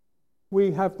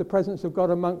 we have the presence of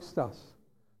God amongst us.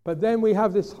 But then we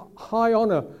have this high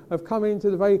honor of coming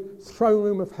into the very throne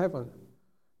room of heaven.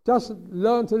 Just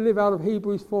learn to live out of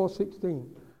Hebrews 4:16.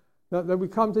 That we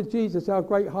come to Jesus, our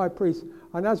great high priest,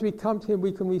 and as we come to him,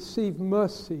 we can receive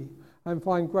mercy and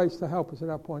find grace to help us at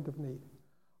our point of need.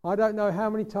 I don't know how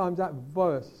many times that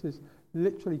verse has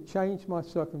literally changed my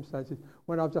circumstances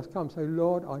when I've just come and say,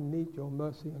 Lord, I need your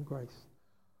mercy and grace.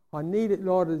 I need it,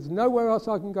 Lord. There's nowhere else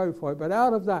I can go for it. But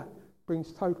out of that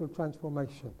brings total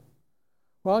transformation.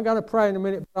 Well, I'm going to pray in a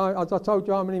minute. But as I told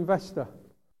you, I'm an investor.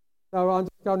 So I'm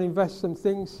just going to invest some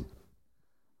things.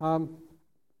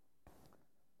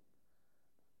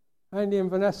 Andy and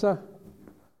Vanessa,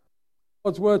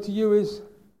 God's word to you is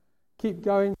keep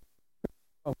going.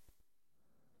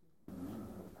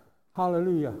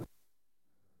 Hallelujah.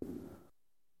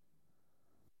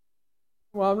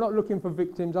 Well, I'm not looking for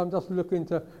victims. I'm just looking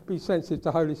to be sensitive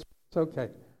to Holy Spirit. It's okay.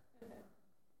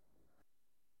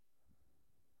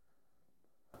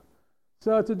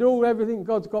 So to do everything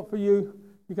God's got for you,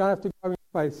 you're going to have to go in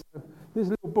faith. So this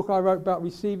little book I wrote about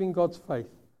receiving God's faith,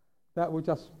 that will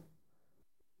just...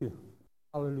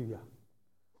 Hallelujah.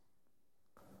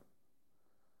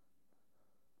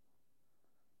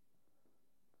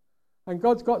 And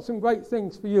God's got some great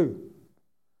things for you.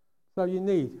 So you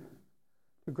need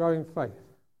to grow in faith.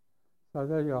 So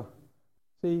there you are.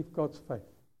 Receive God's faith.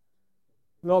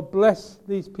 Lord, bless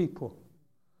these people.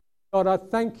 Lord, I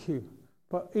thank you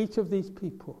for each of these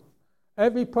people.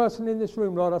 Every person in this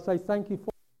room, Lord, I say thank you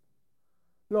for.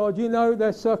 Lord, you know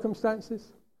their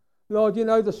circumstances. Lord, you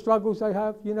know the struggles they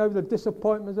have. You know the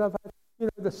disappointments they've had. You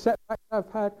know the setbacks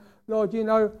they've had. Lord, you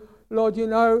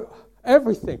know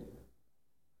everything.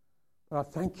 But I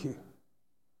thank you.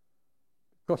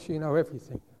 Because you know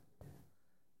everything.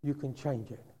 You can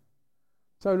change it.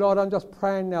 So, Lord, I'm just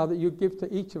praying now that you give to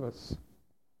each of us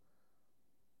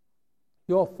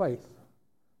your faith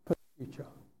for the future.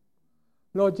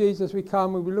 Lord Jesus, we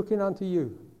come and we're looking unto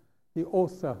you, the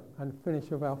author and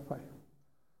finisher of our faith.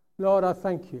 Lord, I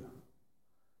thank you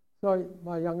Sorry,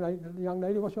 my young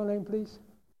lady, what's your name, please?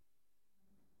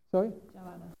 Sorry?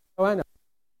 Joanna. Joanna.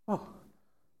 Oh,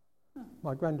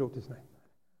 my granddaughter's name.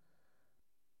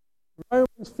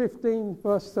 Romans 15,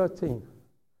 verse 13.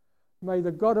 May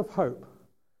the God of hope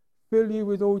fill you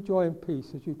with all joy and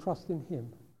peace as you trust in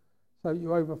him, so that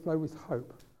you overflow with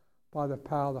hope by the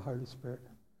power of the Holy Spirit.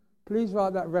 Please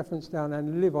write that reference down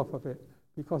and live off of it,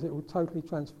 because it will totally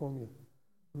transform you.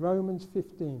 Romans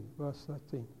 15, verse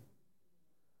 13.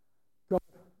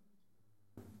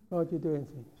 God, you're doing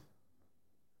things.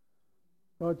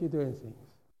 God, you're doing things.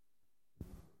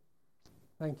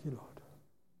 Thank you, Lord.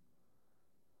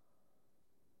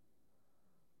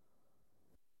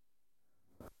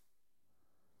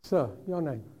 Sir, your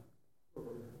name?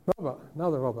 Robert.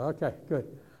 Another Robert. Okay,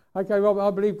 good. Okay, Robert,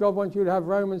 I believe God wants you to have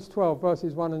Romans 12,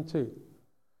 verses 1 and 2. It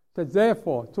says,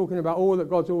 therefore, talking about all that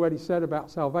God's already said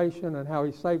about salvation and how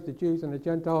he saved the Jews and the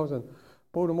Gentiles and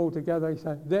brought them all together, he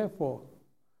said, therefore,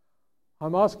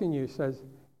 I'm asking you, says,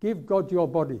 give God your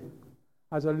body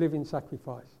as a living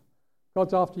sacrifice.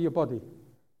 God's after your body.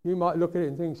 You might look at it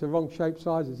and think it's the wrong shape,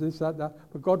 sizes, this, that,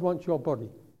 but God wants your body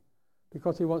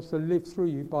because he wants to live through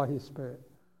you by his Spirit.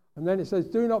 And then it says,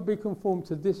 do not be conformed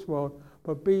to this world,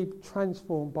 but be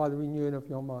transformed by the renewing of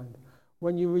your mind.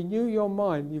 When you renew your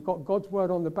mind, you've got God's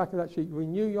word on the back of that sheet,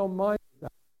 renew your mind,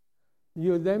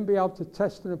 you'll then be able to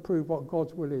test and approve what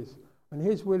God's will is. And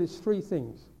his will is three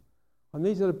things. And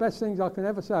these are the best things I can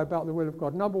ever say about the will of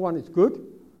God. Number one, it's good.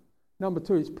 Number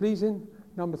two, it's pleasing.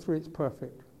 Number three, it's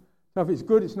perfect. So if it's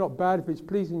good, it's not bad. If it's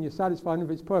pleasing, you're satisfied. And if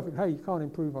it's perfect, hey, you can't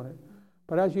improve on it.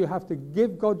 But as you have to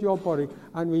give God your body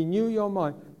and renew your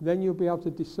mind, then you'll be able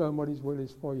to discern what his will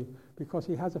is for you, because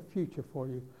he has a future for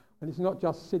you. And it's not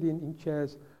just sitting in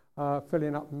chairs,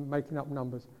 filling up and making up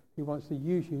numbers. He wants to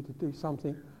use you to do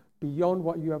something beyond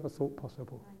what you ever thought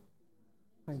possible.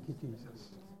 Thank you,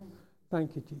 Jesus.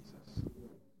 Thank you, Jesus.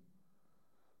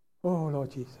 Oh,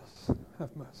 Lord Jesus,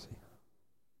 have mercy.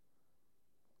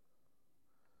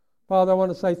 Father, I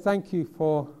want to say thank you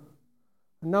for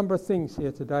a number of things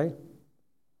here today.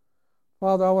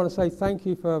 Father, I want to say thank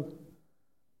you for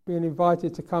being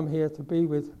invited to come here to be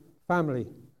with family,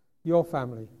 your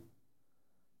family.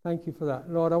 Thank you for that.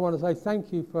 Lord, I want to say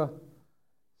thank you for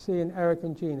seeing Eric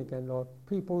and Jean again, Lord.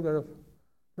 People that have,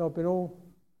 Lord, been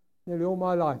nearly all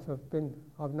my life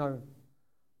I've known.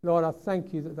 Lord, I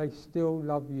thank you that they still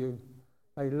love you.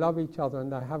 They love each other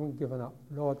and they haven't given up.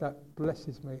 Lord, that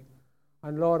blesses me.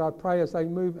 And Lord, I pray as they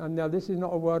move, and now this is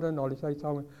not a word of knowledge, they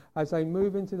told me, as they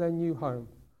move into their new home,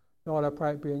 Lord, I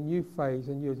pray it be a new phase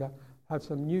and you have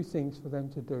some new things for them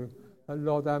to do. And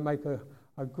Lord, they'll make a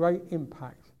great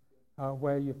impact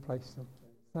where you've placed them.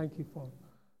 Thank you for them.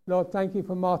 Lord, thank you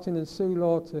for Martin and Sue,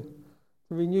 Lord, to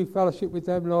renew fellowship with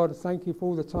them, Lord. Thank you for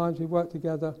all the times we worked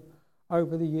together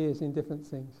over the years in different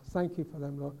things. Thank you for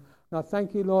them, Lord. And I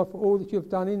thank you, Lord, for all that you've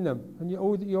done in them and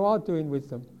all that you are doing with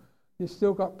them. You've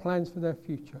still got plans for their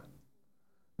future.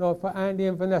 Lord, for Andy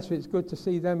and Vanessa, it's good to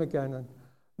see them again. And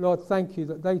Lord, thank you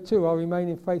that they too are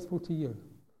remaining faithful to you.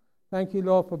 Thank you,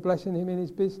 Lord, for blessing him in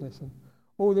his business and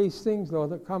all these things,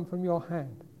 Lord, that come from your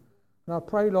hand. And I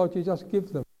pray, Lord, you just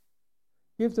give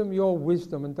them your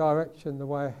wisdom and direction the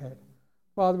way ahead.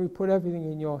 Father, we put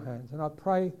everything in your hands. And I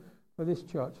pray for this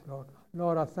church, Lord.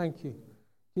 Lord, I thank you.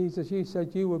 Jesus, you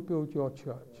said you would build your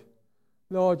church.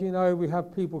 Lord, you know, we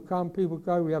have people come, people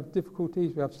go, we have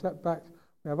difficulties, we have setbacks,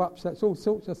 we have upsets, all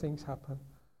sorts of things happen.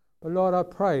 But Lord, I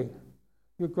pray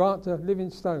you grant to Living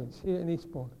Stones here in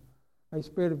Eastbourne a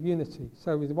spirit of unity,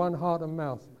 so with one heart and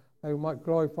mouth they might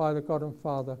glorify the God and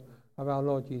Father of our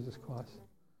Lord Jesus Christ.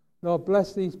 Lord,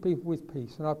 bless these people with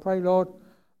peace. And I pray, Lord,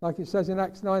 like it says in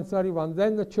Acts 9:31,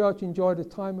 then the church enjoyed a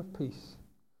time of peace.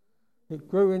 It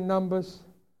grew in numbers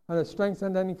and is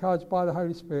strengthened and encouraged by the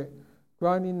Holy Spirit,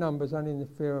 growing in numbers and in the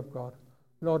fear of God.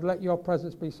 Lord, let your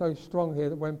presence be so strong here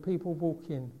that when people walk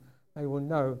in, they will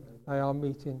know they are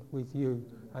meeting with you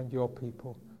and your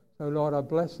people. So, Lord, I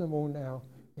bless them all now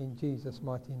in Jesus'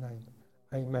 mighty name.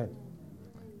 Amen.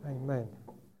 Amen.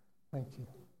 Thank you.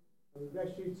 We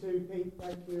bless you too, Pete.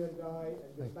 Thank you, and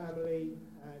your family,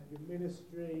 and your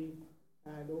ministry,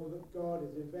 and all that God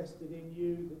has invested in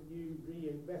you, that you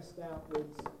reinvest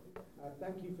outwards.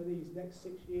 Thank you for these next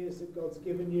 6 years that God's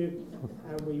given you,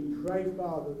 and we pray,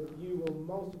 Father, that you will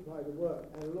multiply the work.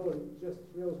 And Lord, it just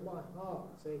thrills my heart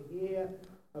to hear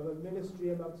of a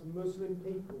ministry amongst Muslim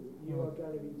people that you are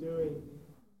going to be doing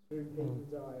through Pete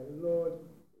and Di. And Lord,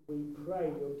 we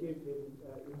pray you'll give him,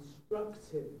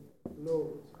 instruct him,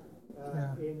 Lord,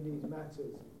 in these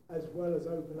matters, as well as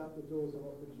open up the doors of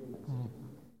opportunity.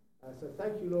 So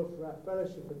thank you, Lord, for our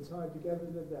fellowship and time together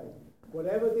today.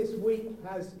 Whatever this week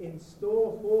has in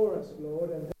store for us, Lord,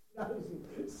 and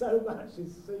So much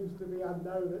seems to be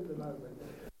unknown at the moment.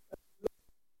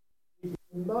 We've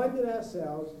reminded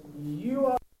ourselves, you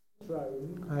are the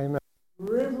throne. Amen.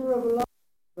 River of life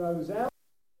flows out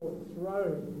of your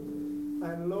throne.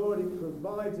 And Lord, it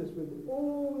provides us with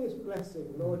all this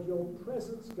blessing. Lord, your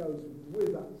presence goes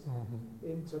with us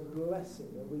into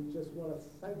blessing. And we just want to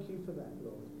thank you for that,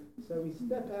 Lord. So we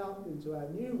step out into our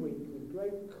new week with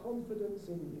great confidence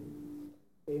in you.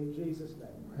 In Jesus'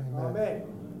 name. Amen.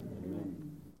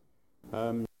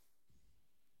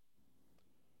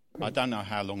 I don't know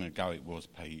how long ago it was,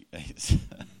 Pete.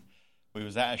 We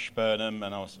was at Ashburnham,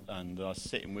 and I was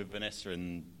sitting with Vanessa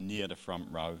near the front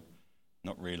row,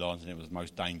 not realising it was the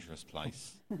most dangerous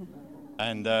place.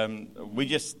 And we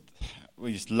just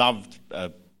loved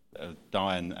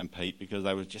Di and Pete because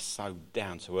they were just so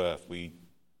down to earth.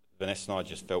 Vanessa and I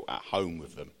just felt at home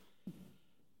with them.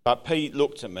 But Pete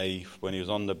looked at me when he was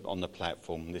on the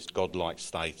platform, this godlike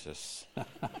status,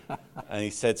 and he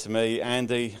said to me,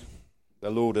 "Andy, the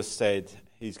Lord has said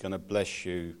He's going to bless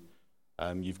you.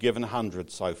 You've given 100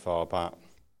 so far, but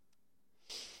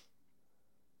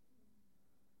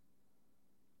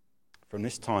from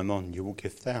this time on, you will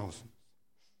give thousands."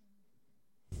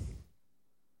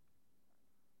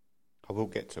 I will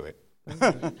get to it.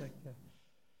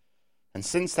 And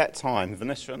since that time,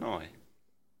 Vanessa and I,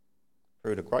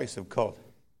 through the grace of God,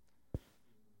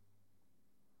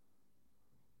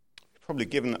 we've probably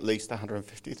given at least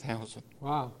 150,000.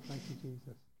 Wow, thank you,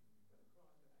 Jesus.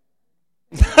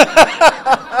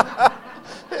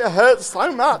 It hurts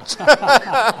so much.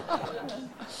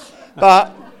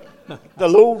 But the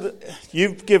Lord,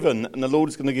 you've given, and the Lord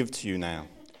is going to give to you now.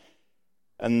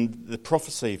 And the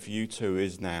prophecy for you too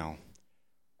is now.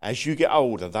 As you get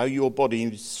older, though your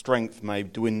body's strength may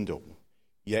dwindle,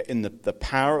 yet in the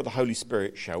power of the Holy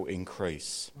Spirit shall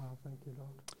increase. Wow, thank you, Lord.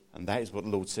 And that is what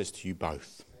the Lord says to you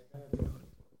both. Thank you.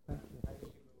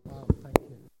 Wow, thank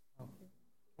you. Wow.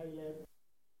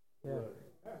 Yeah.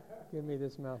 Give me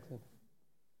this mountain.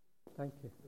 Thank you.